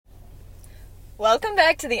Welcome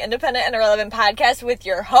back to the Independent and Irrelevant podcast with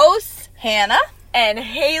your hosts, Hannah and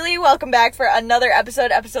Haley. Welcome back for another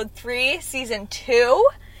episode 3, season 2,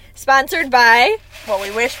 sponsored by, we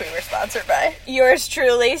wish we were sponsored by, yours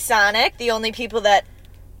truly, Sonic, the only people that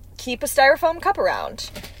keep a styrofoam cup around.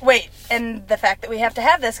 Wait, and the fact that we have to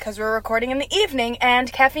have this because we're recording in the evening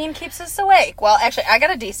and caffeine keeps us awake. Well, actually, I got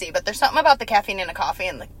a DC, but there's something about the caffeine in a coffee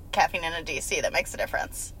and the caffeine in a DC that makes a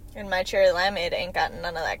difference. And my cherry limeade ain't got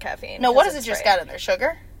none of that caffeine. No, what does it just got in there?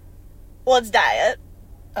 Sugar? Well, it's diet.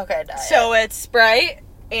 Okay, diet. So it's Sprite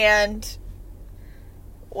and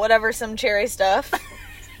whatever, some cherry stuff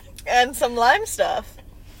and some lime stuff.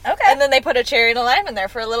 Okay. And then they put a cherry and a lime in there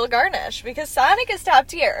for a little garnish because Sonic is top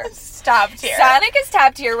tier. Top tier. Sonic is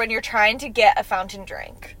top tier when you're trying to get a fountain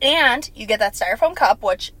drink. And you get that styrofoam cup,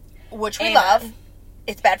 which we love.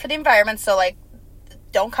 It's bad for the environment, so,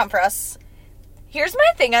 don't come for us. Here's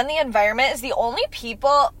my thing on the environment is the only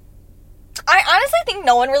people... I honestly think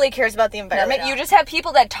no one really cares about the environment. No, you just have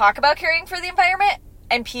people that talk about caring for the environment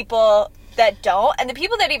and people that don't. And the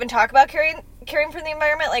people that even talk about caring for the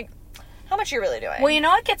environment, how much are you really doing? Well, you know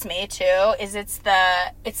what gets me, too, is it's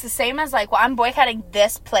the same as, I'm boycotting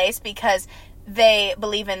this place because they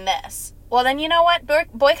believe in this. Well, then you know what?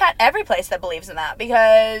 Boycott every place that believes in that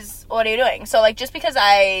because what are you doing? So, just because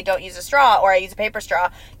I don't use a straw or I use a paper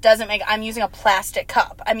straw doesn't make... I'm using a plastic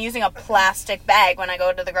cup. I'm using a plastic bag when I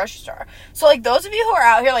go to the grocery store. So, those of you who are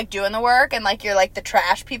out here, doing the work and, you're, the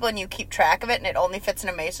trash people and you keep track of it and it only fits in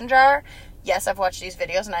a mason jar, yes, I've watched these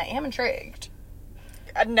videos and I am intrigued.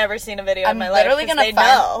 I've never seen a video in my life. Literally gonna they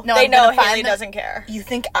know. No, they I'm know gonna Haley doesn't care. You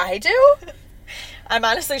think I do? I'm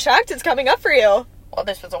honestly shocked it's coming up for you. Well,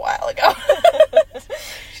 this was a while ago.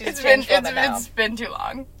 It's been too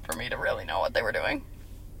long for me to really know what they were doing.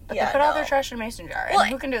 But yeah, they put all their trash in a mason jar, and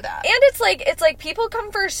who can do that? And it's like people come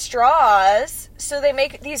for straws, so they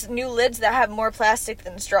make these new lids that have more plastic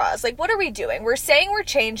than straws. What are we doing? We're saying we're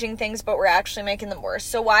changing things, but we're actually making them worse.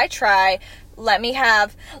 So why try? Let me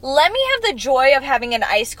have the joy of having an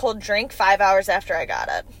ice cold drink 5 hours after I got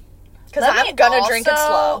it. Because I'm gonna drink it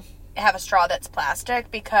slow. Have a straw that's plastic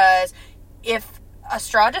because if a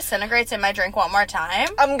straw disintegrates in my drink one more time,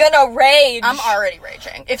 I'm gonna rage. I'm already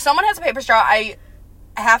raging. If someone has a paper straw, I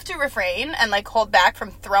have to refrain and hold back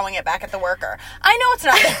from throwing it back at the worker. I know it's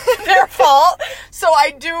not their fault, so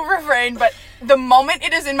I do refrain, but the moment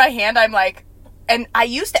it is in my hand, I'm and I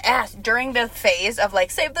used to ask during the phase of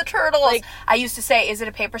save the turtles. I used to say, is it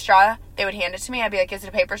a paper straw? They would hand it to me. I'd be like, is it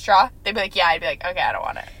a paper straw? They'd be like, yeah. I'd be like, okay, I don't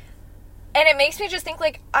want it. And it makes me just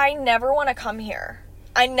think I never want to come here.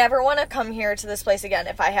 I never want to come here to this place again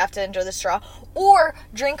if I have to enjoy the straw or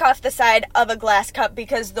drink off the side of a glass cup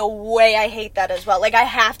because the way I hate that as well. I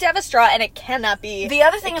have to have a straw and it cannot be. The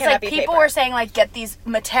other thing is people paper. Were saying get these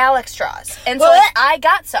metallic straws. And so I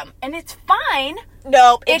got some and it's fine.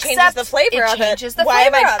 Nope, it changes the flavor of it. Changes the Why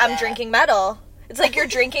flavor am of I'm it. drinking metal. It's you're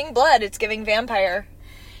drinking blood. It's giving vampire.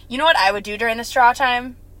 You know what I would do during the straw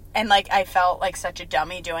time? And, I felt such a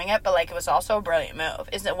dummy doing it, but, it was also a brilliant move,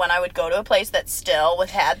 is that when I would go to a place that still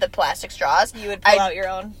had the plastic straws... You would pull out your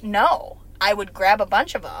own? No. I would grab a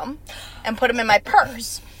bunch of them and put them in my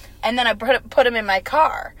purse. And then I put them in my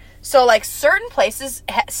car. So, certain places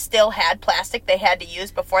still had plastic they had to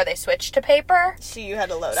use before they switched to paper. So you had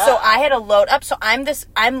to load up. So I had to load up. So I'm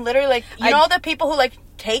literally, the people who,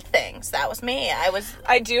 take things. That was me.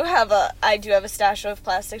 I do have a stash of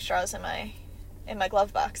plastic straws in my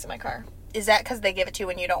glove box in my car. Is that because they give it to you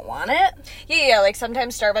when you don't want it? Yeah,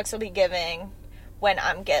 sometimes Starbucks will be giving when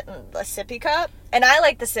I'm getting the sippy cup. And I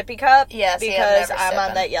like the sippy cup because I'm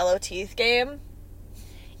on that yellow teeth game.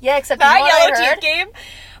 Yeah, except not yellow teeth game.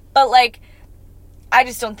 But, I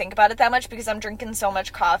just don't think about it that much because I'm drinking so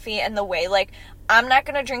much coffee and the way, I'm not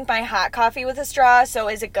going to drink my hot coffee with a straw, so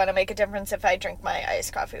is it going to make a difference if I drink my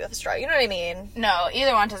iced coffee with a straw? You know what I mean? No,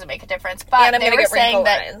 either one doesn't make a difference. But they were saying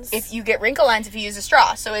that if you get wrinkle lines if you use a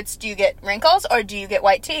straw, so do you get wrinkles or do you get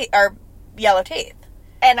white teeth or yellow teeth?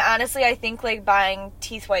 And honestly, I think, buying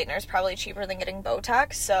teeth whitener is probably cheaper than getting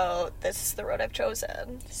Botox, so this is the road I've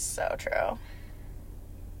chosen. So true.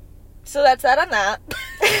 So that's that on that.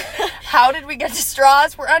 How did we get to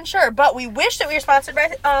straws? We're unsure, but we wish that we were sponsored by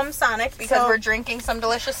Sonic because we're drinking some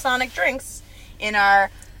delicious Sonic drinks in our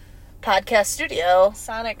podcast studio.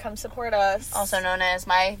 Sonic, come support us. Also known as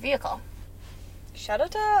my vehicle. Shout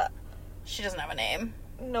out to... She doesn't have a name.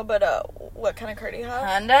 No, but what kind of car do you have?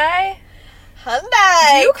 Hyundai?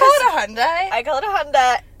 Hyundai! Do you call it a Hyundai? I call it a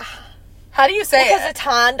Hyundai. How do you say it? Because it's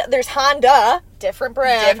Honda. There's Honda. Different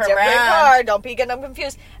brand. Different car. Don't be getting them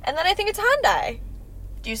confused. And then I think it's Hyundai.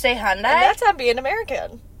 Do you say Hyundai? And that's on being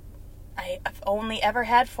American. I've only ever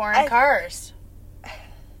had foreign cars.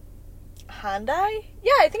 Hyundai?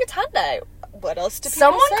 Yeah, I think it's Hyundai. What else do people say?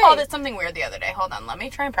 Someone called it something weird the other day. Hold on, let me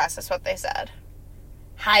try and process what they said.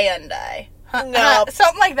 Hyundai. No.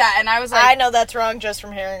 Something like that, and I was like... I know that's wrong just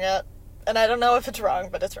from hearing it. And I don't know if it's wrong,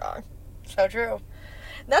 but it's wrong. So true.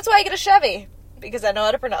 And that's why I get a Chevy, because I know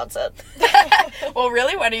how to pronounce it. Well,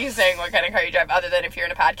 really, what are you saying what kind of car you drive, other than if you're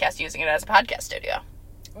in a podcast using it as a podcast studio?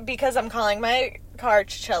 Because I'm calling my car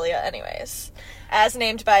Chichelia anyways. As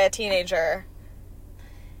named by a teenager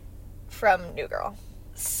from New Girl.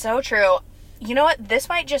 So true. You know what? This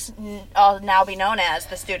might just now be known as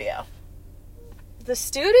the studio. The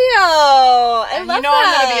studio! I love that. You know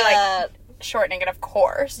I'm going to be, like, shortening it, of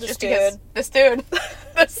course. The just Stood. because... The Stood.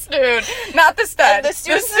 The Stood. Not the Stud. And the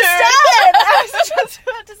Stood's the Stud! I was just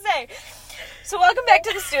about to say. So welcome back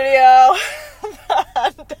to the studio.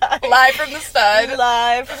 Live from the Stud.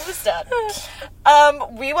 Live from the Stud.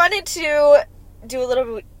 We wanted to do a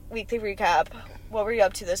little weekly recap. What were you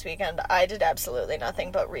up to this weekend? I did absolutely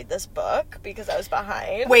nothing but read this book because I was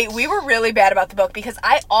behind. Wait, we were really bad about the book because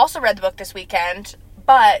I also read the book this weekend,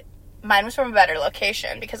 but mine was from a better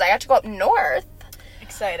location because I got to go up north.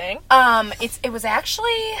 Exciting. It was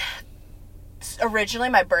actually originally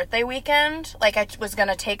my birthday weekend. Like, I was going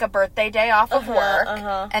to take a birthday day off of work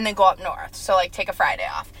and then go up north. So, like, take a Friday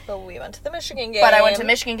off. But we went to the Michigan game. But I went to the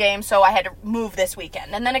Michigan game, so I had to move this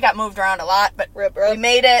weekend. And then it got moved around a lot, but rip. We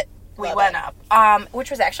made it. We Love went it. up. Which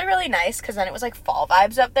was actually really nice, because then it was, like, fall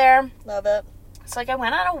vibes up there. Love it. So, like, I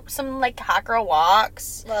went on some, like, hot girl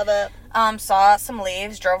walks. Love it. Saw some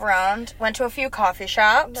leaves, drove around, went to a few coffee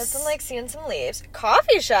shops. Nothing like seeing some leaves.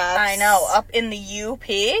 Coffee shops? I know, up in the UP.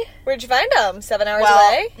 Where'd you find them? 7 hours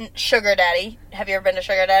away? Sugar Daddy. Have you ever been to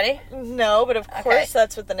Sugar Daddy? No, but of course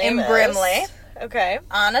that's what the name is. In Brimley. Okay.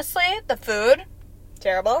 Honestly, the food...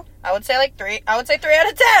 Terrible? I would say 3 out of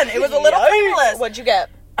 10. It was a little flavorless. What'd you get?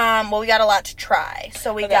 Well, we got a lot to try.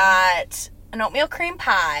 So we got an oatmeal cream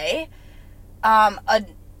pie, a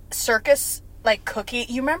circus, like, cookie.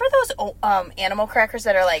 You remember those animal crackers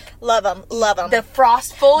that are, like... Love them. The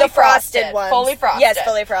fully frosted ones. Fully frosted. Yes,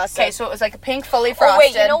 fully frosted. Okay, so it was, like, a pink fully frosted. Oh,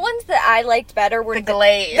 wait, you know ones that I liked better were... The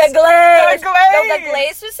glaze. The glaze! No, the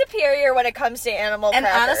glaze was superior when it comes to animal crackers.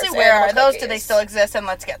 And honestly, where are those? Do they still exist? And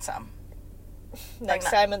let's get some. Next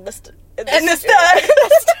time in the stud. I didn't know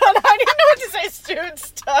what to say.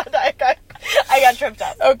 Stud. I got tripped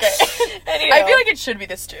up. Okay. Anyway. I feel like it should be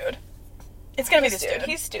the Stewed. It's gonna be the Stewed.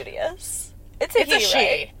 He's studious. It's a she.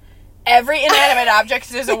 Right? Every inanimate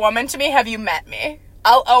object is a woman to me. Have you met me?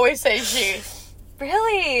 I'll always say she.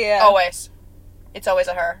 Really? Always. It's always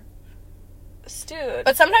a her. Stewed.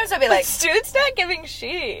 But sometimes I'll be like... Stewed's not giving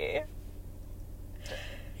she.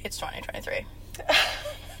 It's 2023.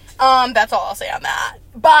 That's all I'll say on that.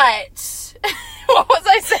 But... what was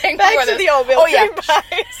I saying? Back to the oatmeal cream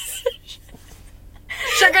pies.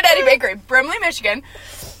 Sugar Daddy Bakery, Brimley, Michigan.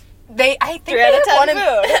 I think 3 out of 10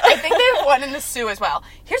 food. I think they have one in the Sioux as well.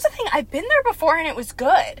 Here's the thing, I've been there before and it was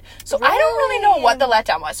good. So really? I don't really know what the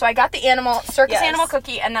letdown was. So I got the animal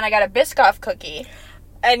cookie, and then I got a Biscoff cookie.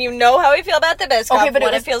 And you know how we feel about the Biscoff. Okay, but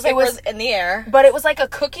it feels like it was in the air. But it was like a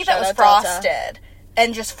cookie that was frosted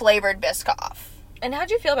and just flavored Biscoff. And how'd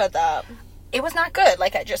you feel about that? It was not good,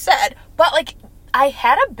 like I just said. But, like, I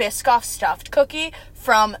had a Biscoff stuffed cookie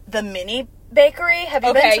from the mini bakery. Have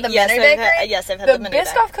you been to the mini bakery? Yes, I've had the mini bakery.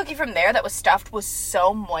 The Biscoff cookie from there that was stuffed was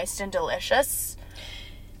so moist and delicious.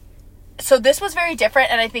 So this was very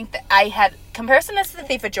different, and I think that I had comparison this to the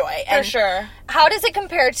Thief of Joy. For sure. How does it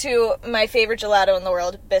compare to my favorite gelato in the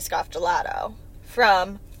world, Biscoff Gelato,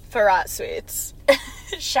 from Farrat Sweets?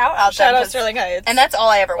 Shout out Sterling Heights. And that's all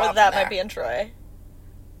I ever want from there. That might be in Troy.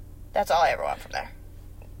 That's all I ever want from there.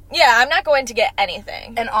 Yeah, I'm not going to get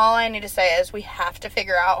anything. And all I need to say is we have to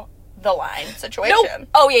figure out the line situation. Nope.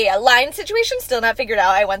 Oh, yeah. Line situation still not figured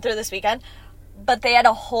out. I went through this weekend. But they had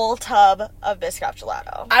a whole tub of Biscoff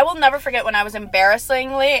Gelato. I will never forget when I was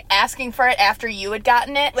embarrassingly asking for it after you had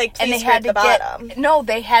gotten it. Like, please, and they had to bottom. No,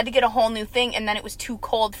 they had to get a whole new thing, and then it was too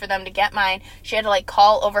cold for them to get mine. She had to, like,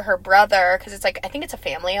 call over her brother, because it's, like, I think it's a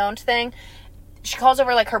family-owned thing. She calls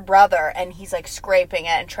over, like, her brother, and he's, like, scraping it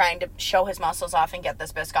and trying to show his muscles off and get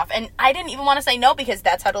this Biscoff. And I didn't even want to say no, because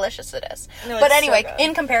that's how delicious it is. No, but anyway, so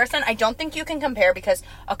in comparison, I don't think you can compare, because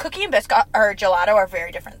a cookie and Biscoff, or gelato, are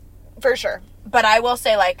very different. For sure. But I will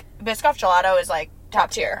say, like, Biscoff Gelato is, like, top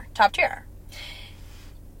tier. Top tier.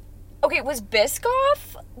 Okay, was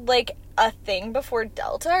Biscoff, like, a thing before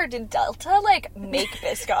Delta? Or did Delta, like, make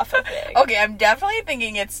Biscoff a thing? Okay, I'm definitely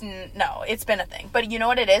thinking it's been a thing. But you know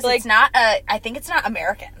what it is? Like, it's not I think it's not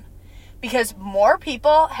American. Because more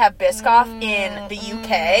people have Biscoff in the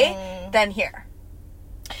UK than here.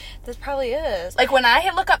 This probably is. Like, when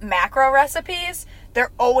I look up macro recipes,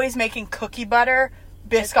 they're always making cookie butter,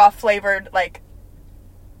 Biscoff flavored, like,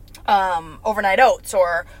 overnight oats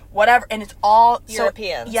or whatever, and it's all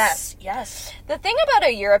Europeans. So, yes. The thing about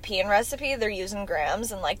a European recipe, they're using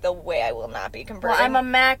grams, and, like, the way I will not be converting. Well, I'm a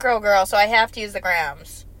macro girl, so I have to use the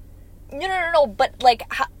grams. No, but, like,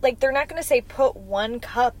 they're not going to say put 1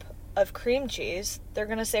 cup of cream cheese. They're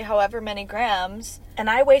going to say however many grams. And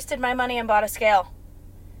I wasted my money and bought a scale.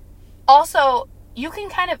 Also, you can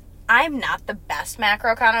kind of, I'm not the best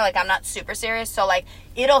macro counter, like, I'm not super serious, so, like,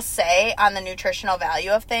 it'll say on the nutritional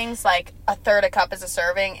value of things, like, 1/3 a cup is a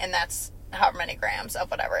serving, and that's however many grams of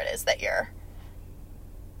whatever it is that you're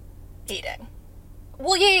eating.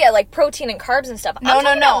 Well, yeah, like protein and carbs and stuff. No,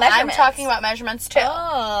 I'm talking about measurements, too.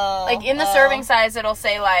 Oh. Like, in the serving size, it'll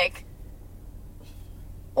say, like,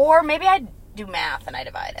 or maybe I do math and I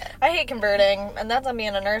divide it. I hate converting, and that's on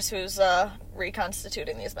being a nurse who's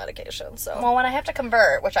reconstituting these medications. So, well, when I have to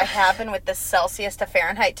convert, which I have been with the Celsius to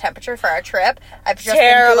Fahrenheit temperature for our trip, I've just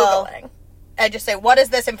Terrible. been Googling. I just say, what is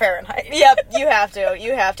this in Fahrenheit? Yep, you have to.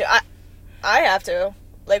 I have to.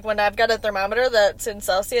 Like, when I've got a thermometer that's in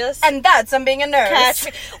Celsius. And that's I'm being a nurse. Catch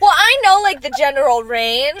me. Well, I know, like, the general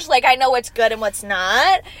range. Like, I know what's good and what's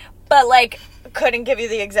not. But, like, couldn't give you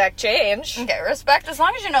the exact change. Okay, respect. As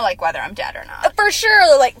long as you know, like, whether I'm dead or not. For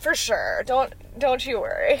sure. Don't you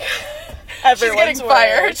worry. Everyone's She's getting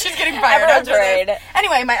fired. She's getting fired. Everyone's worried.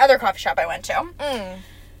 Anyway, my other coffee shop I went to.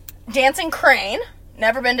 Dancing Crane.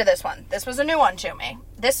 Never been to this one. This was a new one to me.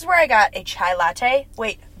 This is where I got a chai latte.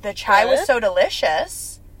 Wait, the chai was so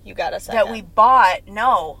delicious. You got a second. That we bought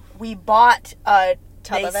a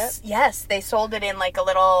tub of it? Yes, they sold it in like a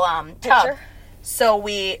little Pitcher? tub. So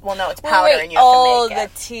it's powder and you have to make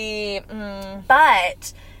it. The tea.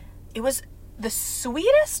 But it was the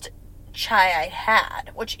sweetest chai I had,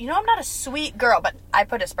 which, you know, I'm not a sweet girl, but I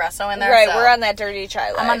put espresso in there. Right, so we're on that dirty chai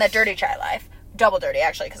life. I'm on that dirty chai life. Double dirty,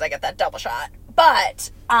 actually, because I get that double shot. But,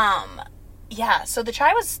 yeah, so the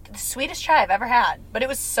chai was the sweetest chai I've ever had, but it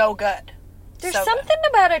was so good. There's something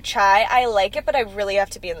about a chai, I like it, but I really have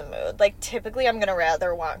to be in the mood. Like, typically I'm going to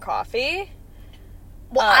rather want coffee.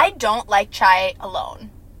 Well, I don't like chai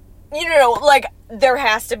alone. You know, like, there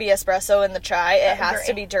has to be espresso in the chai. It has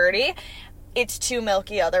to be dirty. It's too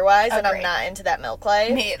milky otherwise, and I'm not into that milk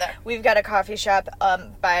life. Me either. We've got a coffee shop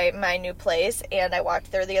by my new place, and I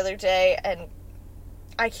walked there the other day, and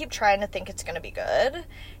I keep trying to think it's going to be good.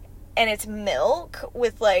 And it's milk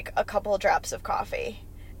with, like, a couple drops of coffee.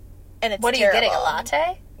 And it's What are you getting, a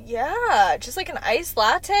latte? Yeah, just like an iced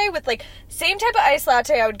latte with, like, same type of iced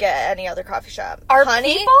latte I would get at any other coffee shop. Are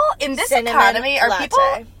honey, people, in this economy,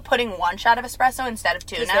 people putting 1 shot of espresso instead of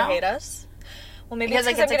 2 now? Because they hate us? Well, maybe because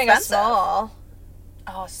it's I'm getting expensive. A small.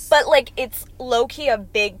 Oh, but, like, it's low-key a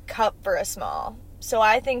big cup for a small. So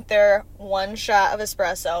I think they're 1 shot of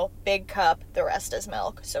espresso, big cup, the rest is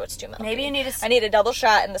milk, so it's too milky. Maybe you need I need a double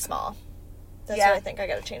shot in the small. That's what I think I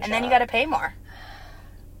gotta change. And then you gotta pay more.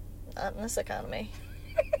 Not in this economy.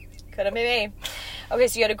 Couldn't be me. Okay,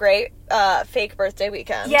 so you had a great fake birthday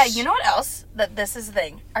weekend. Yeah, you know what else? This is the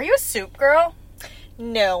thing. Are you a soup girl?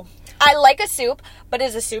 No. I like a soup, but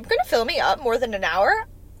is a soup gonna fill me up more than an hour?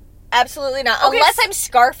 Absolutely not. Okay, unless I'm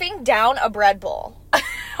scarfing down a bread bowl.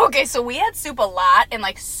 Okay, so we had soup a lot, and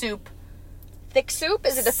like soup. Thick soup?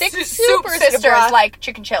 Is it a thick soup or is it a broth? Like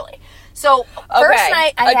chicken chili. So, first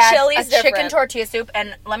night I had a chicken tortilla soup,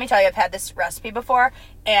 and let me tell you, I've had this recipe before,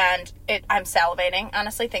 and I'm salivating,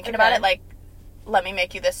 honestly, thinking about it. Like, let me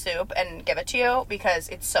make you this soup and give it to you, because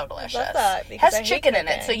it's so delicious. I love that. It has chicken in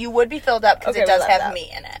it, so you would be filled up, because it does have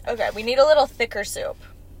meat in it. Okay, we need a little thicker soup.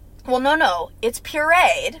 Well, no, it's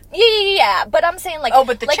pureed. Yeah, but I'm saying, like,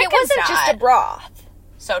 but the like it wasn't just a broth.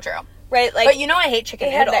 So true. Right, like, but you know I hate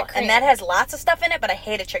chicken noodle, and that has lots of stuff in it, but I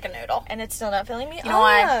hate a chicken noodle. And it's still not filling me up. You know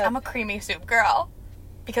why? I'm a creamy soup girl.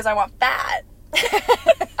 Because I want fat.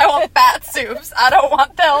 I want fat soups. I don't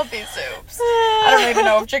want the healthy soups. I don't even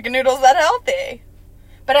know if chicken noodle's that healthy.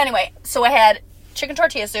 But anyway, so I had chicken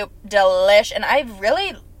tortilla soup, delish, and I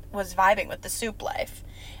really was vibing with the soup life.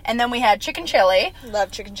 And then we had chicken chili. Love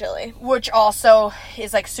chicken chili. Which also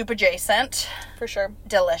is like soup adjacent. For sure.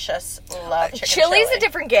 Delicious. Love chicken chili. Chili's a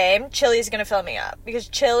different game. Chili's going to fill me up. Because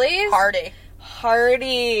chili's... Hearty.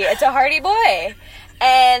 It's a hearty boy.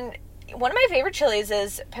 And one of my favorite chilies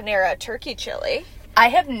is Panera turkey chili. I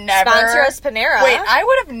have never... Sponsor us, Panera. Wait, I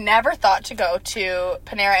would have never thought to go to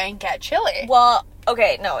Panera and get chili. Well,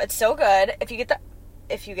 okay, no, it's so good. If you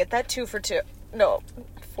get that 2 for 2... No...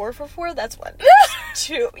 4 for 4? That's one.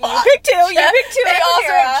 2. You pick 2. You pick 2. They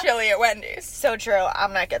also have chili at Wendy's. So true.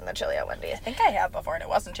 I'm not getting the chili at Wendy's. I think I have before, and it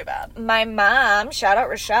wasn't too bad. My mom, shout out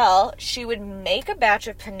Rochelle, she would make a batch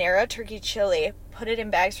of Panera turkey chili, put it in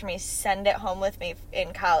bags for me, send it home with me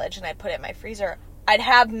in college, and I'd put it in my freezer. I'd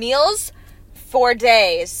have meals for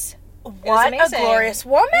days. What a glorious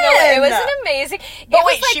woman. No, it wasn't amazing. But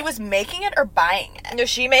wait, she was making it or buying it? No,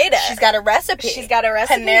 she made it. She's got a recipe.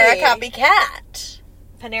 Panera copycat.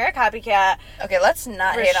 Panera copycat. Okay, let's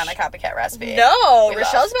not hate on a copycat recipe. No,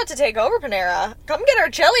 Rochelle's about to take over Panera. Come get our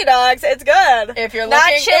chili dogs. It's good. If you're not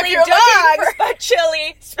looking, chili dogs, but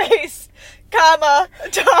chili space, comma,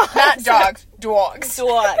 dogs. Not dogs, dogs.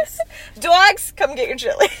 Dogs, come get your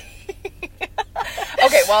chili.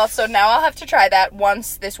 Okay, well, so now I'll have to try that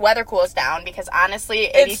once this weather cools down, because honestly,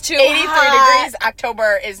 it's 83 degrees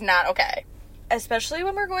October is not okay. Especially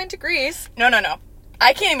when we're going to Greece. No.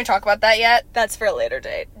 I can't even talk about that yet. That's for a later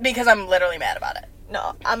date. Because I'm literally mad about it.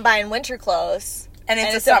 No, I'm buying winter clothes. And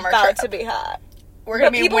it's a summer about trip. To be hot. We're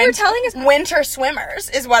going to be people were telling us winter swimmers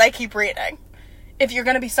is what I keep reading. If you're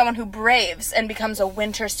going to be someone who braves and becomes a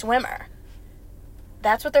winter swimmer.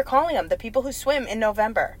 That's what they're calling them, the people who swim in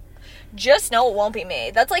November. Just know it won't be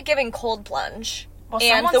me. That's like giving cold plunge. Well,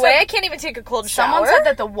 and the way I can't even take a cold shower. Someone said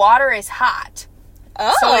that the water is hot.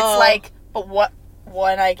 Oh. So it's like, but what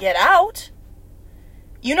when I get out?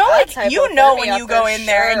 You know, like, you know when you go in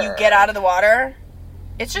there and you get out of the water,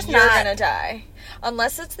 it's just You're gonna die.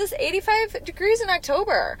 Unless it's this 85 degrees in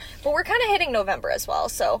October. But we're kind of hitting November as well,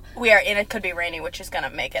 so. We are, and it could be rainy, which is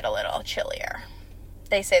gonna make it a little chillier.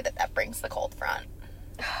 They say that brings the cold front.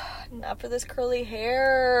 Not for this curly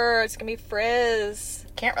hair. It's gonna be frizz.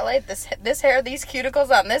 Can't relate. This hair, these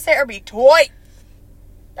cuticles on this hair be tight.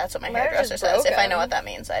 That's what my hairdresser says. If I know what that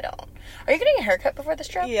means, I don't. Are you getting a haircut before this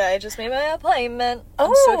trip? Yeah, I just made my appointment. Oh.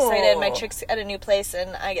 I'm so excited. My chick's at a new place,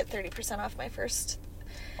 and I get 30% off my first.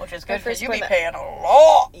 Which is good, because you be paying a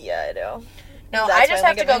lot. Yeah, I do. No, I just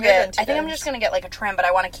have to go get. I think I'm just gonna get like a trim, but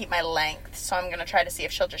I want to keep my length, so I'm gonna try to see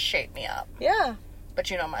if she'll just shape me up. Yeah. But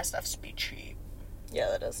you know my stuff's be cheap. Yeah,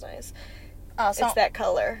 that is nice. So, it's that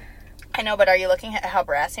color. I know, but are you looking at how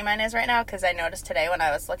brassy mine is right now? Because I noticed today when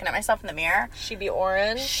I was looking at myself in the mirror. She be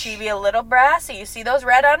orange. She be a little brassy. You see those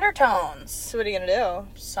red undertones. So what are you going to do?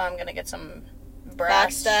 So I'm going to get some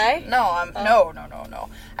brass. Box dye? No, no.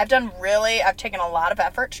 I've taken a lot of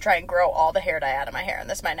effort to try and grow all the hair dye out of my hair. And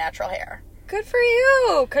this is my natural hair. Good for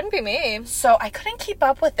you. Couldn't be me. So I couldn't keep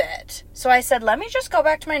up with it. So I said, let me just go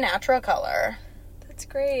back to my natural color. That's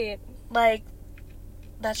great. Like,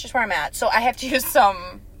 that's just where I'm at. So I have to use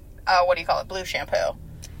some, blue shampoo.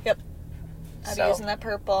 Yep. I'll be using that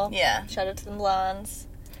purple. Yeah. Shout out to the blondes.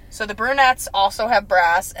 So the brunettes also have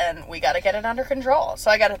brass, and we got to get it under control.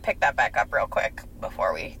 So I got to pick that back up real quick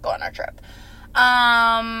before we go on our trip.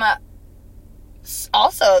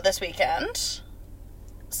 Also this weekend,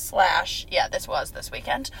 this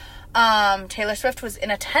weekend, Taylor Swift was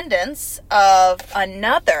in attendance of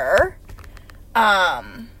another,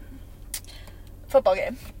 football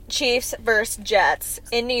game. Chiefs versus Jets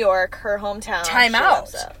in New York, her hometown.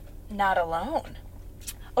 Timeout. Not alone.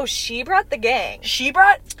 Oh, she brought the gang. She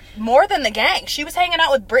brought more than the gang. She was hanging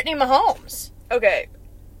out with Brittany Mahomes. Okay.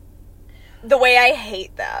 The way I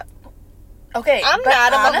hate that. Okay, I'm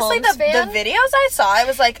not a Mahomes fan. The videos I saw, I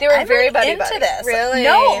was like, they were I'm very into buddy. this. Really?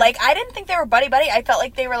 No, like, I didn't think they were buddy-buddy. I felt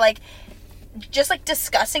like they were, like, just, like,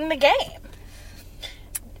 discussing the game.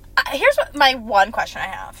 Here's my one question I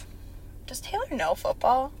have. Does Taylor know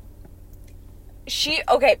football?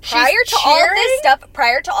 Prior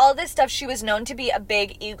to all this stuff, she was known to be a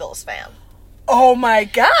big Eagles fan. Oh my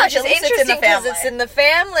gosh, which is interesting because it's in the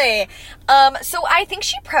family. So I think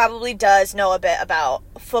she probably does know a bit about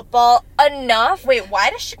football enough. Wait, why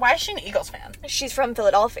is she an Eagles fan? She's from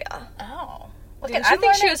Philadelphia. Oh. Didn't you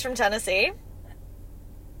think she was from Tennessee?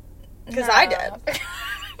 Because I did.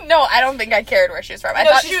 No, I don't think I cared where she was from. I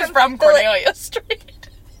thought she was from Cornelia Street.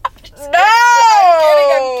 I'm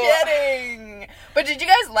kidding. But did you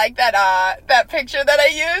guys like that picture that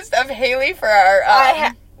I used of Haley for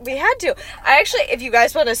our... We had to. I actually, if you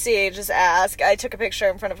guys want to see, just ask. I took a picture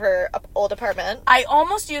in front of her old apartment. I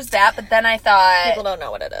almost used that, but then I thought... People don't know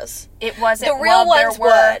what it is. It wasn't... The real ones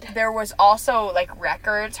would. There was also, like,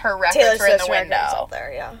 records. Her records were in the window. Up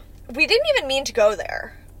there, yeah. We didn't even mean to go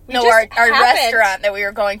there. Our restaurant that we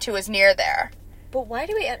were going to was near there. But why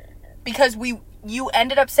do we... Because you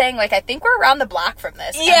ended up saying, like, I think we're around the block from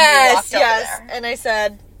this. Yes. And I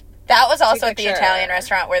said... That was also at the Italian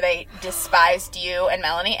restaurant where they despised you and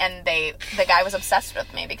Melanie, and the guy was obsessed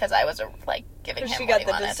with me because I was, like, giving him what he wanted. She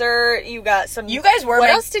got the dessert, you got some... You guys were... What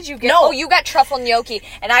else did you get? No. Oh, you got truffle gnocchi,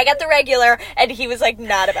 and I got the regular, and he was, like,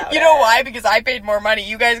 not about it. You know why? Because I paid more money.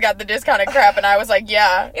 You guys got the discounted crap, and I was like,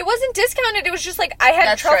 yeah. It wasn't discounted. It was just, like, I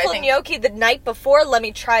had truffle gnocchi the night before. Let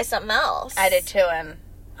me try something else. I did, too, and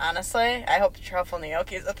honestly, I hope the truffle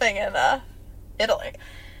gnocchi is a thing in Italy.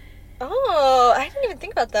 Oh, I didn't even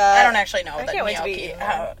think about that. I don't actually know. I can't wait to be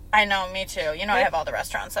I know, me too. You know, I have all the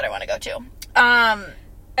restaurants that I want to go to.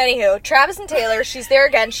 Anywho, Travis and Taylor, she's there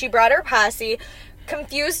again. She brought her posse,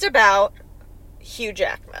 confused about Hugh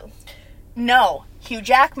Jackman. No, Hugh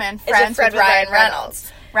Jackman, friends with Ryan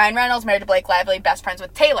Reynolds. Ryan Reynolds married to Blake Lively, best friends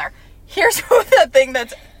with Taylor. Here's the thing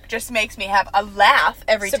that just makes me have a laugh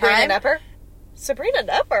every time. Sabrina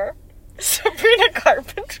Nepper? Sabrina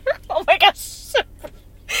Carpenter? Oh my gosh.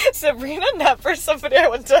 Sabrina Nepper, somebody I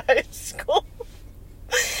went to high school.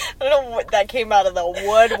 I don't know what that came out of the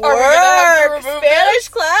woodwork. Spanish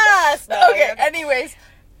class. No, okay, anyways.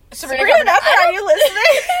 Sabrina Nepper, are you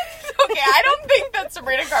listening? Okay, I don't think that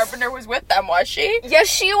Sabrina Carpenter was with them, was she? Yes,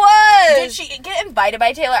 she was. Did she get invited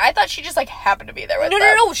by Taylor? I thought she just, like, happened to be there with them.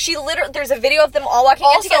 No. She literally, there's a video of them all walking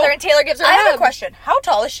in together, and Taylor gives her a hug. I have a question. How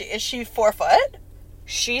tall is she? Is she 4 foot?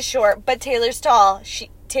 She's short, but Taylor's tall.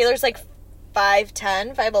 Taylor's, like,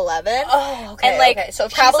 5'10", 5'11". Oh, okay. And, like, okay. So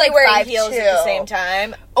if probably she's, like, wearing 5'2". heels at the same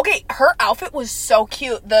time. Okay, her outfit was so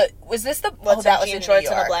cute. That was in jean shorts New York.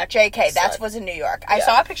 and a black JK, that was in New York. I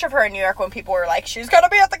saw a picture of her in New York when people were like, she's gonna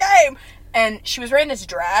be at the game. And she was wearing this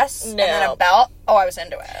dress and then a belt. Oh, I was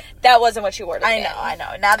into it. That wasn't what she wore to the game. I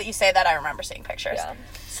know. Now that you say that, I remember seeing pictures. Yeah.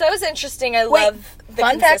 So that was interesting. I love the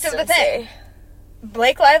fun fact of the thing.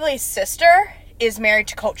 Blake Lively's sister is married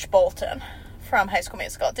to Coach Bolton from High School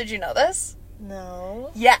Musical. Did you know this?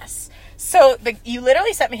 No. Yes. So you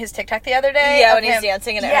literally sent me his TikTok the other day. Yeah, when he's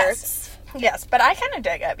dancing and it hurts. Yes, but I kind of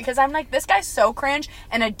dig it because I'm like, this guy's so cringe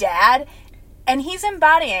and a dad, and he's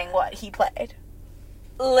embodying what he played.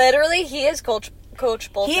 Literally, he is Coach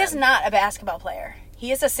Bolton. He is not a basketball player.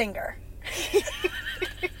 He is a singer.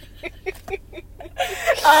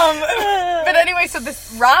 But anyway, so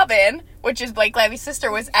this Robin, which is Blake Lively's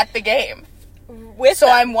sister, was at the game.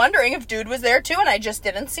 I'm wondering if dude was there too, and I just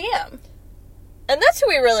didn't see him. And that's who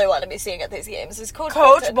we really want to be seeing at these games, is Coach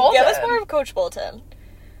Bolton. Give us more of Coach Bolton.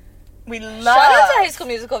 We love. Shout out to High School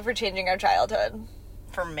Musical for changing our childhood.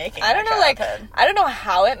 For making I don't know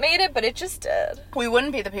how it made it, but it just did. We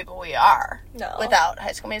wouldn't be the people we are without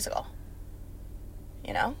High School Musical.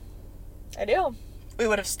 You know? I do. We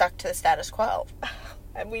would have stuck to the status quo.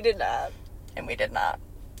 And we did not. And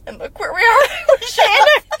look where we are.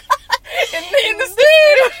 in the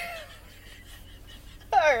studio.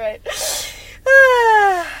 All right.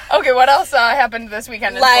 Okay, what else happened this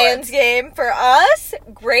weekend in Lions sports? game for us.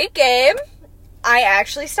 Great game. I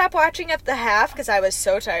actually stopped watching at the half because I was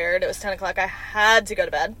so tired. It was 10 o'clock. I had to go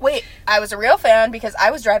to bed. Wait, I was a real fan because I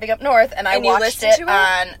was driving up north and I watched it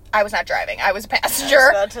on... I was not driving. I was a passenger.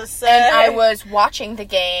 I was about to say. And I was watching the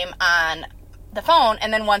game on the phone,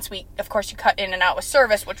 and then once of course, you cut in and out with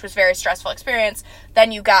service, which was a very stressful experience.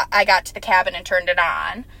 Then I got to the cabin and turned it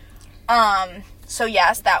on. So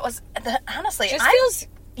yes, that was... honestly, feels...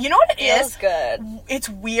 You know what it feels is? Good. It's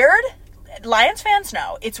weird... Lions fans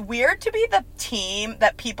know. It's weird to be the team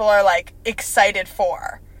that people are, like, excited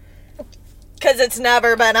for. Because it's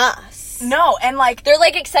never been us. No, and, like... They're,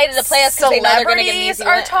 like, excited to play us because they know they're going to get an easy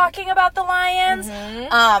celebrities are talking about the Lions.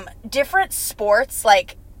 Mm-hmm. Different sports,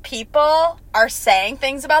 like, people are saying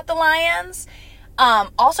things about the Lions.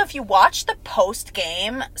 Also, if you watch the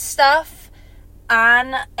post-game stuff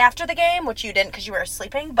after the game, which you didn't because you were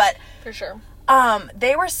sleeping, but... For sure.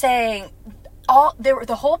 They were saying...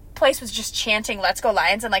 the whole place was just chanting "Let's go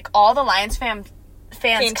Lions," and like all the Lions fans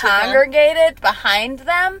congregated behind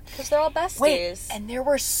them because they're all besties. Wait, and there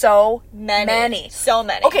were so many.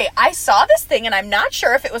 Okay, I saw this thing, and I'm not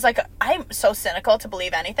sure if it was like I'm so cynical to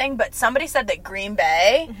believe anything, but somebody said that Green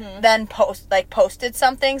Bay then posted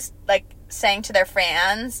something like saying to their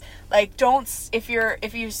fans like, don't if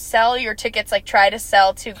you sell your tickets, like try to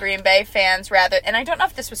sell to Green Bay fans rather. And I don't know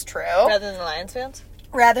if this was true. Rather than the Lions fans.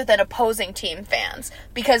 Rather than opposing team fans,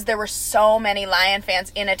 because there were so many Lion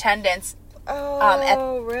fans in attendance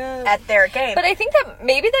at their game. But I think that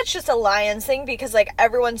maybe that's just a Lions thing because, like,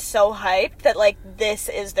 everyone's so hyped that, like, this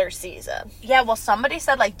is their season. Yeah, well, somebody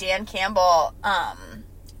said, like, Dan Campbell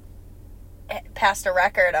passed a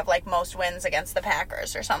record of, like, most wins against the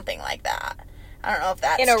Packers or something like that. I don't know if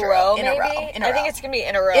that's in a true. row, in maybe? a row. I think it's gonna be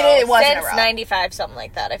in a row. It was since in a row. 95, something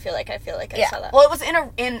like that. I feel like I saw that. Well, it was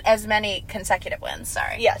in as many consecutive wins.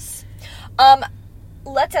 Sorry. Yes.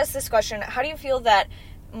 Let's ask this question: how do you feel that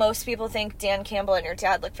most people think Dan Campbell and your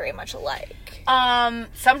dad look very much alike?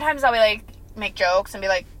 Sometimes I'll be like make jokes and be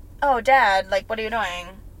like, "Oh, Dad, like, what are you doing?"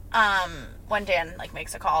 When Dan like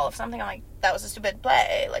makes a call of something, I'm like, "That was a stupid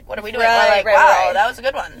play. Like, what are we doing?" Right, wow, that was a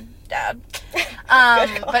good one, Dad.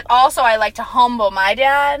 But also I like to humble my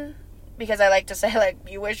dad because I like to say like,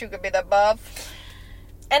 "You wish you could be the buff."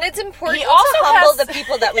 And it's important to humble the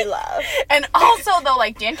people that we love. And also, though,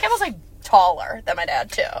 like, Dan Campbell's, like, taller than my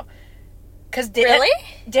dad, too. Really?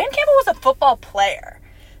 Dan Campbell was a football player.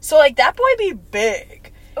 So, like, that boy be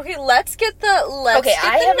big. Okay, let's get the numbers.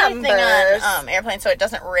 I have everything on airplane so it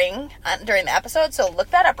doesn't ring during the episode, so look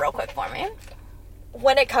that up real quick for me.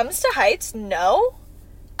 When it comes to heights, no.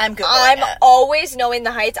 I'm always knowing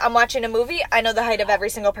the heights. I'm watching a movie, I know the height of every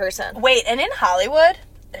single person. Wait, and in Hollywood,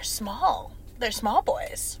 they're small. They're small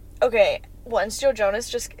boys. Okay, once Joe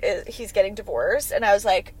Jonas he's getting divorced, and I was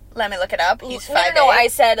like... Let me look it up. He's 5'8". No, I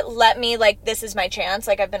said, this is my chance.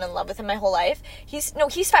 Like, I've been in love with him my whole life. He's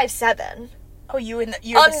 5'7". Oh, you're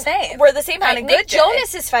the same. We're the same height. Nick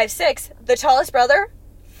Jonas is 5'6". The tallest brother,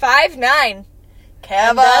 5'9".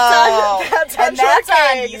 Kevo. That's on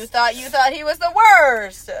you thought he was the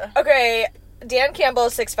worst. Okay, Dan Campbell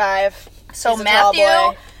is 6'5". So Matthew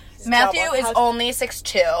is only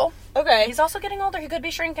 6'2". Okay. He's also getting older. He could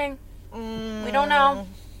be shrinking. We don't know.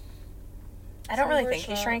 I don't really think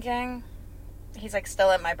he's shrinking. He's, like,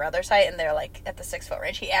 still at my brother's height, and they're, like, at the 6 foot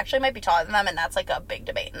range. He actually might be taller than them, and that's, like, a big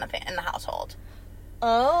debate in the household.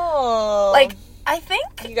 Oh. Like, I think...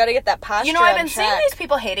 You gotta get that posture I've been seeing these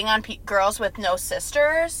people hating on girls with no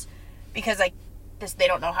sisters because, like, they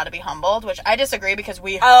don't know how to be humbled, which I disagree because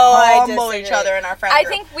we humble each other in our friend group. I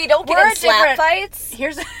think we don't get in slap fights.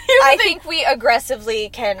 I think we aggressively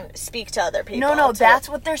can speak to other people. No, that's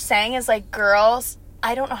what they're saying is, like, girls...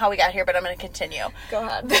 I don't know how we got here, but I'm going to continue. Go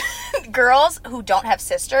ahead. Girls who don't have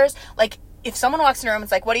sisters, like, if someone walks in a room and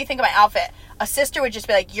is like, what do you think of my outfit? A sister would just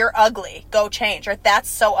be like, you're ugly, go change. Or, that's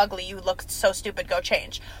so ugly, you look so stupid, go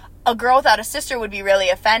change. A girl without a sister would be really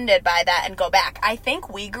offended by that and go back. I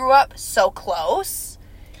think we grew up so close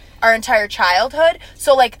our entire childhood.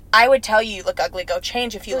 So, like, I would tell you look ugly, go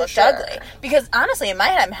change if you looked ugly. Because, honestly, in my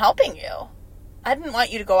head, I'm helping you. I didn't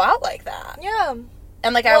want you to go out like that. Yeah.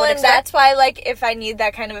 And, like, I would expect... that's why, like, if I need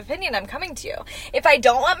that kind of opinion, I'm coming to you. If I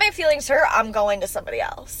don't want my feelings hurt, I'm going to somebody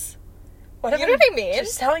else. You know what I mean?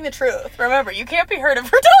 Just telling the truth. Remember, you can't be hurt if we're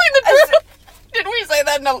telling the truth. Didn't we say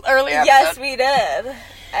that in an earlier episode? Yes, we did.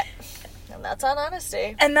 And that's on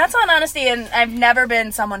honesty. And I've never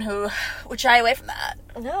been someone who would shy away from that.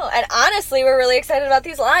 No, and honestly, we're really excited about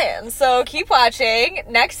these Lions. So keep watching.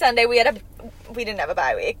 Next Sunday, we didn't have a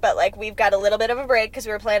bye week, but, like, we've got a little bit of a break because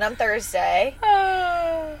we were playing on Thursday.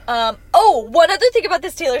 One other thing about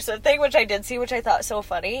this Taylor Swift thing, which I did see, which I thought so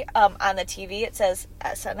funny. On the TV, it says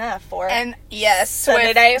SNF for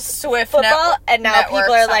Sunday Night Swift Football, Network, and now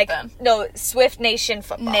people are like, no, Swift Nation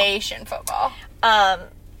Football. Nation Football.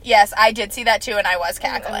 Yes, I did see that too, and I was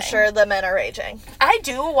cackling. I'm sure the men are raging. I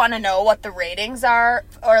do want to know what the ratings are,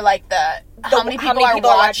 or, like, how many people are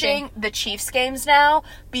watching the Chiefs games now,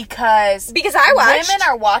 because I watched. Women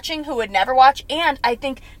are watching who would never watch, and I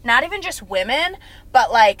think not even just women,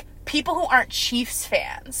 but, like, people who aren't Chiefs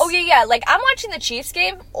fans. Oh, yeah, like, I'm watching the Chiefs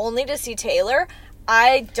game only to see Taylor.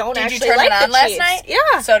 I don't actually like the Chiefs. Did you turn it on last night?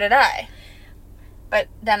 Yeah. So did I. But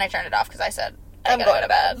then I turned it off because I said, I'm going to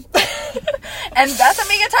bed. And that's when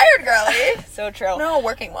we get tired, girlie. So true. No,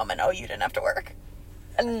 working woman. Oh, you didn't have to work.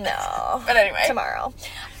 No. But anyway. Tomorrow.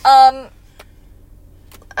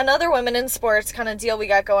 Another women in sports kind of deal we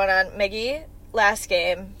got going on. Miggy, last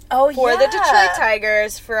game. Oh, for the Detroit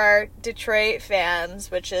Tigers, for our Detroit fans,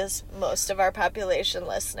 which is most of our population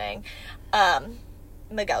listening.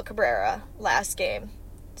 Miguel Cabrera, last game,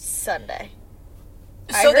 Sunday.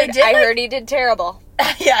 So I heard he did terrible.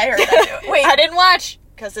 Yeah, I heard that too. Wait, I didn't watch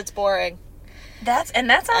because it's boring. That's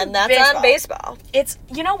on baseball. It's,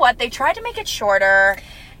 you know what? They tried to make it shorter,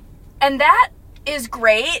 and that is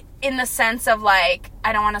great in the sense of, like,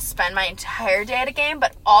 I don't want to spend my entire day at a game,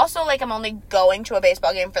 but also, like, I'm only going to a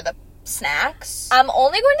baseball game for the snacks. I'm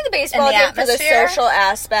only going to the baseball game for the social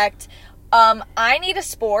aspect. I need a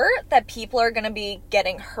sport that people are going to be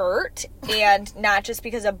getting hurt, and not just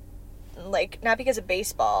because of, like, not because of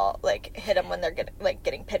baseball, like, hit them when they're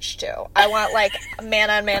getting pitched to. I want, like,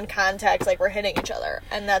 man-on-man contact, like, we're hitting each other.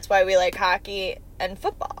 And that's why we like hockey and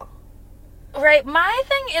football. Right. My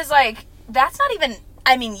thing is, like, that's not even,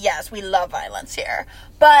 I mean, yes, we love violence here.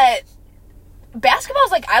 But basketball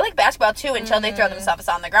is, like, I like basketball, too, until they throw themselves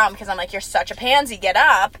on the ground. Because I'm like, you're such a pansy, get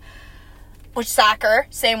up. Which, soccer,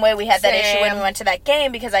 same way we had that issue when we went to that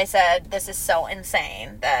game. Because I said, this is so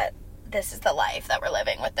insane that this is the life that we're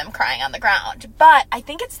living with them crying on the ground. But I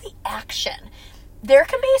think it's the action. There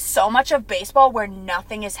can be so much of baseball where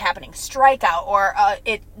nothing is happening. Strikeout, or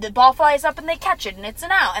the ball flies up and they catch it and it's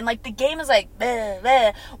an out. And, like, the game is like, bleh,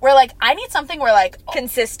 bleh. Where, like, I need something where, like,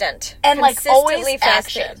 consistent. And, like, always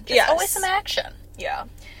action. Yes. Always some action. Yeah.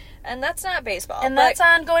 And that's not baseball. And that's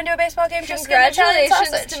on going to a baseball game. Just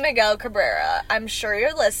congratulations to Miguel Cabrera. I'm sure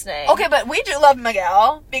you're listening. Okay, but we do love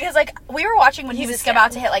Miguel because, like, we were watching when he was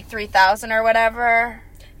about to hit, like, 3,000 or whatever.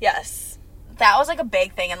 Yes. That was, like, a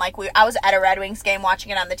big thing. And, like, I was at a Red Wings game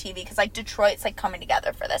watching it on the TV because, like, Detroit's, like, coming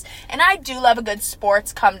together for this. And I do love a good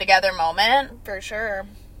sports come-together moment. For sure.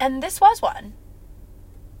 And this was one.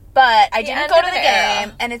 But I didn't go to the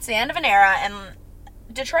game. And it's the end of an era. And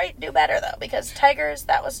Detroit do better, though, because Tigers,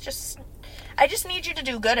 that was just... I just need you to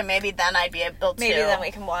do good, and maybe then I'd be able to... Maybe then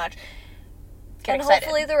we can watch. Get excited.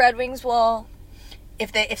 Hopefully the Red Wings will...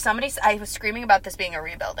 If somebody... I was screaming about this being a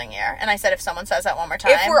rebuilding year, and I said if someone says that one more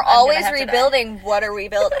time... If we're always rebuilding, what are we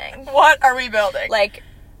building? What are we building? Like...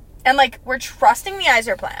 And, like, we're trusting the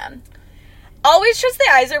Yzer plan. Always trust the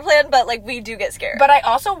Yzer plan, but, like, we do get scared. But I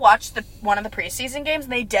also watched one of the preseason games,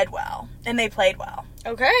 and they did well. And they played well.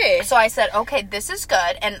 Okay. So I said, okay, this is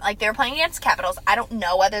good. And, like, they were playing against Capitals. I don't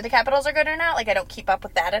know whether the Capitals are good or not. Like, I don't keep up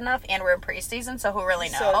with that enough. And we're in preseason, so who really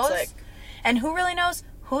knows? So it's like... And who really knows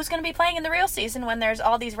who's going to be playing in the real season when there's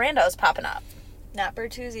all these randos popping up? Not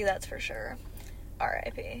Bertuzzi, that's for sure.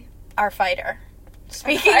 R.I.P. Our fighter.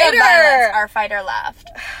 Speaking of violence, our fighter left.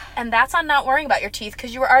 And that's on not worrying about your teeth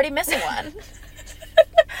because you were already missing one.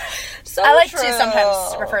 So I like to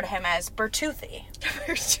sometimes refer to him as Bertuzzi.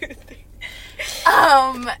 Bertuzzi.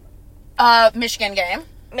 Michigan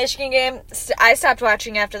game. I stopped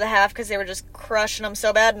watching after the half because they were just crushing them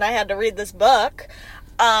so bad, and I had to read this book.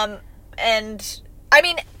 And, I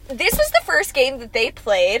mean, this was the first game that they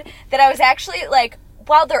played that I was actually, like,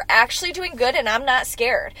 wow, they're actually doing good, and I'm not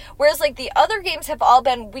scared. Whereas, like, the other games have all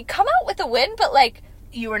been, we come out with a win, but, like...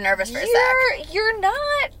 You were nervous for a sec. You're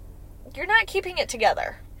not keeping it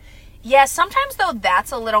together. Yeah, sometimes, though,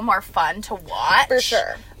 that's a little more fun to watch. For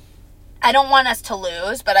sure. I don't want us to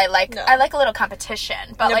lose, but I like a little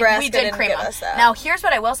competition. But Nebraska like we did cream them. Now, here's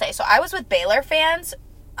what I will say. So I was with Baylor fans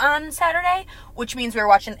on Saturday, which means we were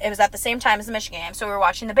watching. It was at the same time as the Michigan game, so we were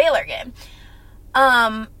watching the Baylor game.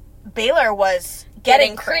 Baylor was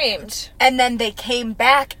getting creamed, and then they came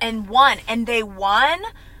back and won, and they won.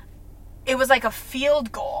 It was like a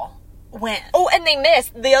field goal win. Oh, and they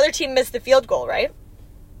missed. The other team missed the field goal, right?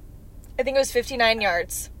 I think it was 59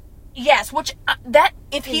 yards. Yes, which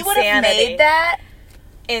if he would have made that...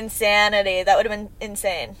 Insanity. That would have been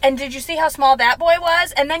insane. And did you see how small that boy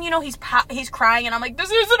was? And then, he's crying, and I'm like, this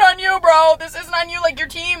isn't on you, bro. This isn't on you, like, your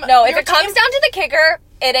team. No, if it comes down to the kicker,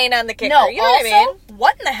 it ain't on the kicker. No, you know what I mean?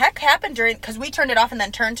 What in the heck happened because we turned it off and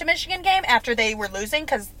then turned to Michigan game after they were losing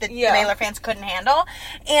because the Baylor fans couldn't handle.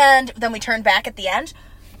 And then we turned back at the end.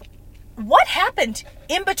 What happened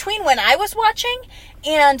in between when I was watching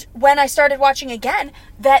and when I started watching again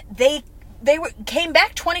that they came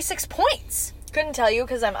back 26 points? Couldn't tell you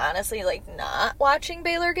because I'm honestly, like, not watching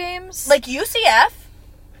Baylor games. Like, UCF,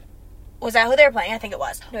 was that who they were playing? I think it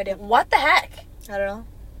was. No idea. What the heck? I don't know.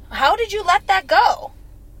 How did you let that go?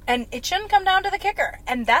 And it shouldn't come down to the kicker.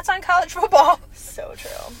 And that's on college football. So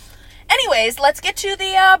true. Anyways, let's get to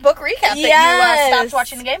the book recap that you stopped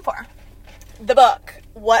watching the game for. The book,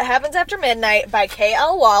 What Happens After Midnight by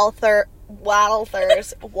K.L. Walther.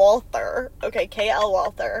 Okay, K.L.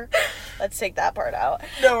 Walther. Let's take that part out.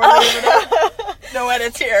 No, we're not even no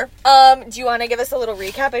edits here. Do you want to give us a little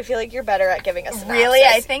recap? I feel like you're better at giving us synopsis. Really?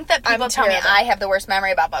 I think that people tell me I have the worst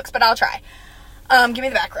memory about books, but I'll try. Give me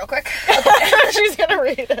the back real quick. She's gonna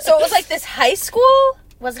read it. So it was like this high school?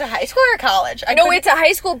 Was it a high school or college? No, it's a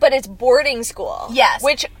high school, but it's boarding school. Yes.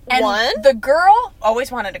 The girl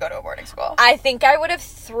always wanted to go to a boarding school. I think I would have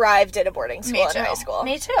thrived at a boarding school in high school.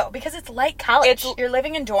 Me too. Because it's like college. You're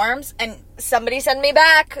living in dorms and somebody send me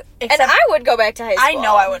back. And I would go back to high school. I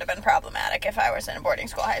know I would have been problematic if I was in a boarding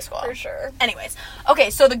school, high school. For sure. Anyways.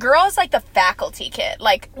 Okay, so the girl is like the faculty kid.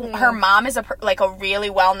 Like, her mom is a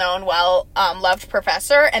really well-known, loved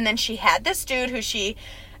professor. And then she had this dude who she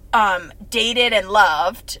dated and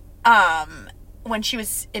loved when she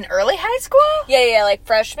was in early high school. Yeah, like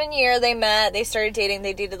freshman year they met, they started dating,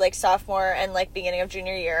 they dated like sophomore and like beginning of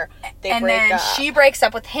junior year. She breaks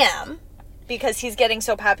up with him because he's getting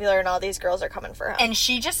so popular and all these girls are coming for him. And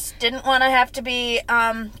she just didn't want to have to be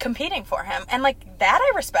competing for him. And like that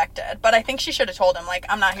I respected, but I think she should have told him like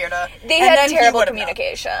I'm not here to. They had terrible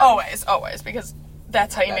communication. Always, because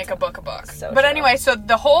that's how you make a book a book. So but anyway, so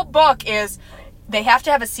the whole book is they have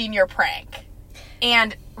to have a senior prank.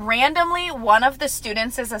 And randomly, one of the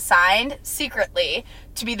students is assigned secretly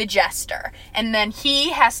to be the jester. And then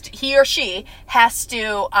he or she has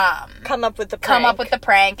to come up with the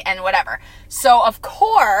prank and whatever. So, of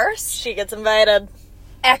course, she gets invited.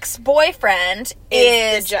 Ex-boyfriend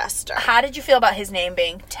is the jester. How did you feel about his name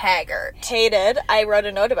being Taggart? Hated. I wrote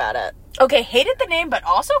a note about it. Okay, hated the name, but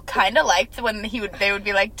also kind of liked when they would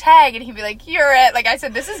be like, Tag, and he'd be like, you're it. Like I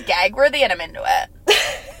said, this is gag worthy, and I'm into it.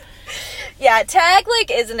 Yeah, Tag,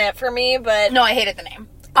 like, isn't it for me, but... No, I hated the name.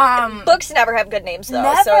 Books never have good names, though.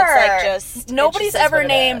 Never. So it's like just... Nobody's ever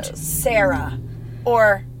named Sarah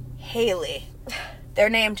or Haley. They're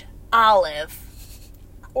named Olive.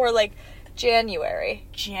 Or, like, January.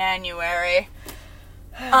 So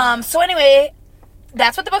anyway...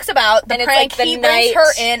 That's what the book's about. The prank, he brings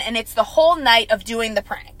her in, and it's the whole night of doing the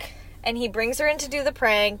prank. And he brings her in to do the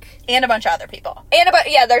prank. And a bunch of other people.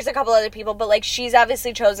 Yeah, there's a couple other people, but, like, she's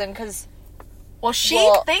obviously chosen because... Well, she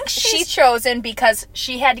thinks she's chosen because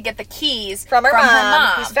she had to get the keys from her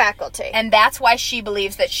mom, who's faculty. And that's why she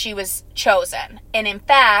believes that she was chosen. And in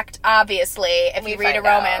fact, obviously, if you read a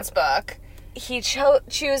romance book... He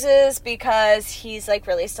chooses because he's, like,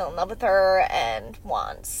 really still in love with her and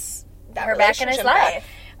wants... her back in his life.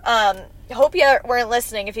 Hope you weren't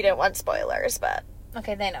listening if you didn't want spoilers, but...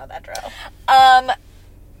 Okay, they know that drill. And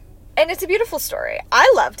it's a beautiful story.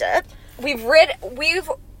 I loved it. We've read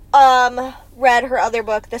her other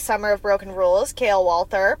book, The Summer of Broken Rules. Kale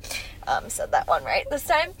Walther said that one right this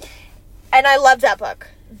time. And I loved that book.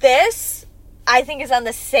 This, I think, is on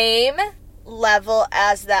the same level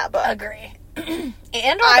as that book. Agree. And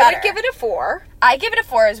or I better. would give it a 4. I give it a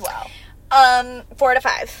 4 as well. 4 to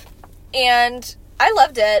 5. And I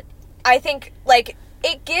loved it. I think, like,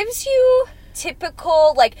 it gives you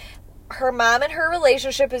typical, like, her mom and her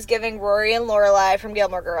relationship is giving Rory and Lorelai from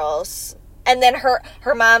Gilmore Girls. And then her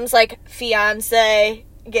mom's, like, fiance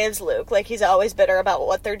gives Luke. Like, he's always bitter about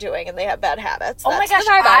what they're doing and they have bad habits. Oh my gosh,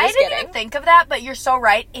 I didn't even think of that, but you're so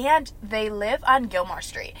right. And they live on Gilmore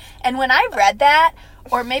Street. And when I read that,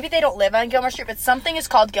 or maybe they don't live on Gilmore Street, but something is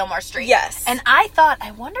called Gilmore Street. Yes. And I thought, I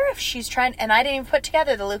wonder if she's trying, and I didn't even put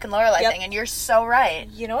together the Luke and Lorelai thing, and you're so right.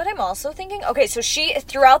 You know what I'm also thinking? Okay, so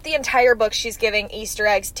throughout the entire book, she's giving Easter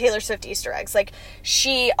eggs, Taylor Swift Easter eggs. Like,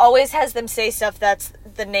 she always has them say stuff that's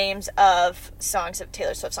the names of songs, of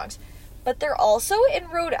Taylor Swift songs. But they're also in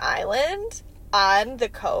Rhode Island, on the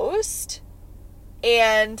coast,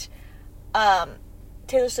 and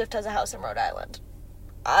Taylor Swift has a house in Rhode Island.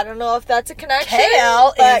 I don't know if that's a connection.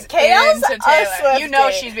 KL is KL's into Taylor. You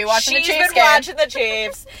know she's been watching the Chiefs game. She's been watching the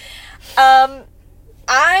Chiefs.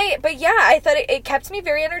 I thought it kept me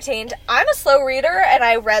very entertained. I'm a slow reader, and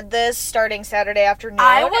I read this starting Saturday afternoon.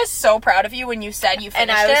 I was so proud of you when you said you finished it.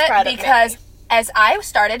 And I was proud of because as I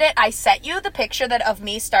started it, I sent you the picture of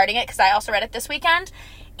me starting it, because I also read it this weekend,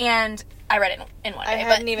 and I read it in one day. I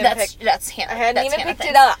hadn't even picked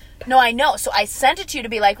it up. No, I know. So I sent it to you to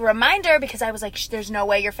be like, reminder, because I was like, there's no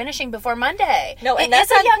way you're finishing before Monday. No, and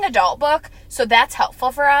that's a young adult book, so that's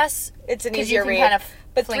helpful for us. It's an easier read. Kind of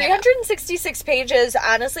but 366 pages,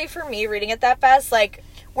 honestly, for me, reading it that fast, like...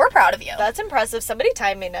 We're proud of you. That's impressive. Somebody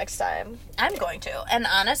time me next time. I'm going to. And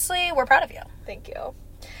honestly, we're proud of you. Thank you.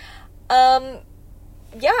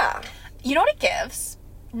 Yeah. You know what it gives?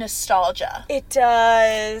 Nostalgia. It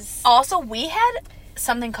does. Also, we had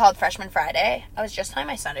something called Freshman Friday. I was just telling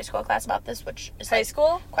my Sunday school class about this, which is high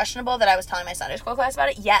school questionable that I was telling my Sunday school class about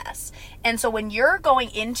it. Yes. And so when you're going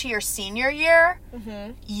into your senior year,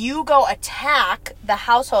 you go attack the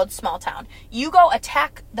household, small town. You go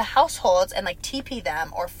attack the households and, like, TP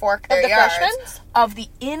them or fork their yards of the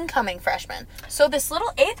incoming freshmen. So this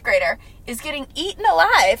little 8th grader is getting eaten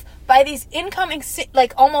alive by these incoming,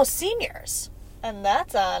 like, almost seniors. And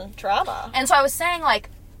that's on trauma. And so I was saying, like,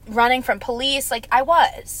 running from police, like, I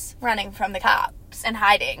was running from the cops and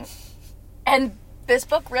hiding. And this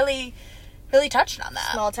book really, really touched on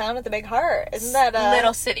that. Small town with a big heart. Isn't that a...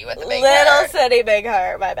 Little city with a big heart. Little city, big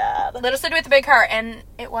heart. My bad. Little city with a big heart. And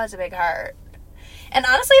it was a big heart. And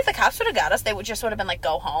honestly, if the cops would have got us, they would have been like,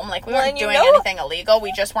 go home. Like, we weren't doing anything illegal.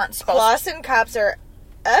 We just weren't supposed to. Boston cops are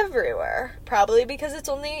everywhere. Probably because it's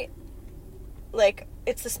only, like...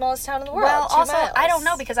 It's the smallest town in the world. Well, also, 2 miles. I don't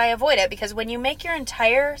know, because I avoid it. Because when you make your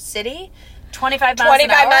entire city 25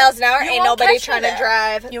 miles an hour, ain't nobody trying to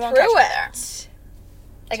drive through it.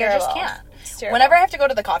 Like, I just can't. Whenever I have to go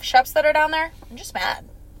to the coffee shops that are down there, I'm just mad.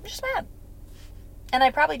 And I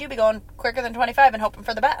probably do be going quicker than 25 and hoping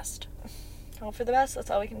for the best. Hope for the best. That's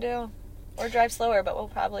all we can do. Or drive slower, but we'll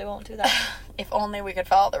probably won't do that. If only we could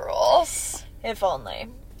follow the rules. If only.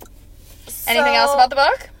 Anything else about the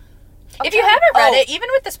book? If you haven't read it, even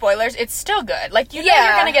with the spoilers, it's still good. Like, you know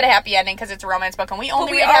you're going to get a happy ending because it's a romance book, and we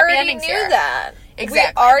only read happy endings here. We already knew that.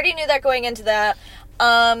 Exactly. We already knew that going into that.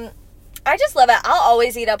 I just love it. I'll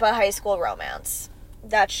always eat up a high school romance.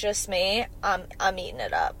 That's just me. I'm eating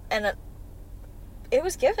it up. And it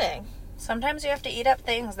was giving. Sometimes you have to eat up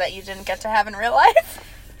things that you didn't get to have in real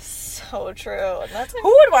life. So true. That's who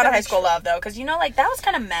would want a high school love, though? Because, you know, like, that was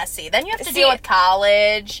kind of messy. Then you have to deal with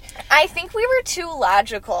college. I think we were too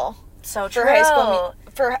logical. So true.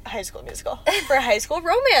 For High School Musical. For High School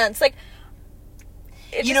Romance. Like,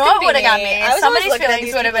 you know what would have got me? Somebody's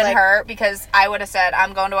feelings would have been hurt because I would have said,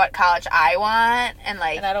 I'm going to what college I want. And,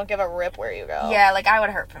 like... And I don't give a rip where you go. Yeah, like, I would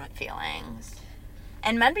have hurt from feelings.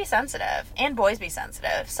 And men be sensitive. And boys be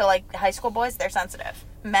sensitive. So, like, high school boys, they're sensitive.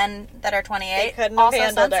 Men that are 28, also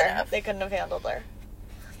sensitive. They couldn't have handled her.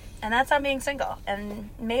 And that's on being single. And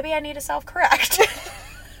maybe I need to self-correct.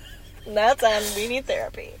 That's on we need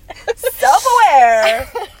therapy.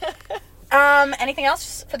 Self-aware. Anything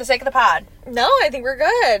else for the sake of the pod? No, I think we're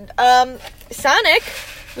good. Sonic,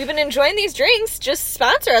 we've been enjoying these drinks. Just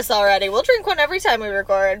sponsor us already. We'll drink one every time we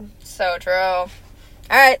record. So true. All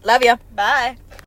right, love you. Bye.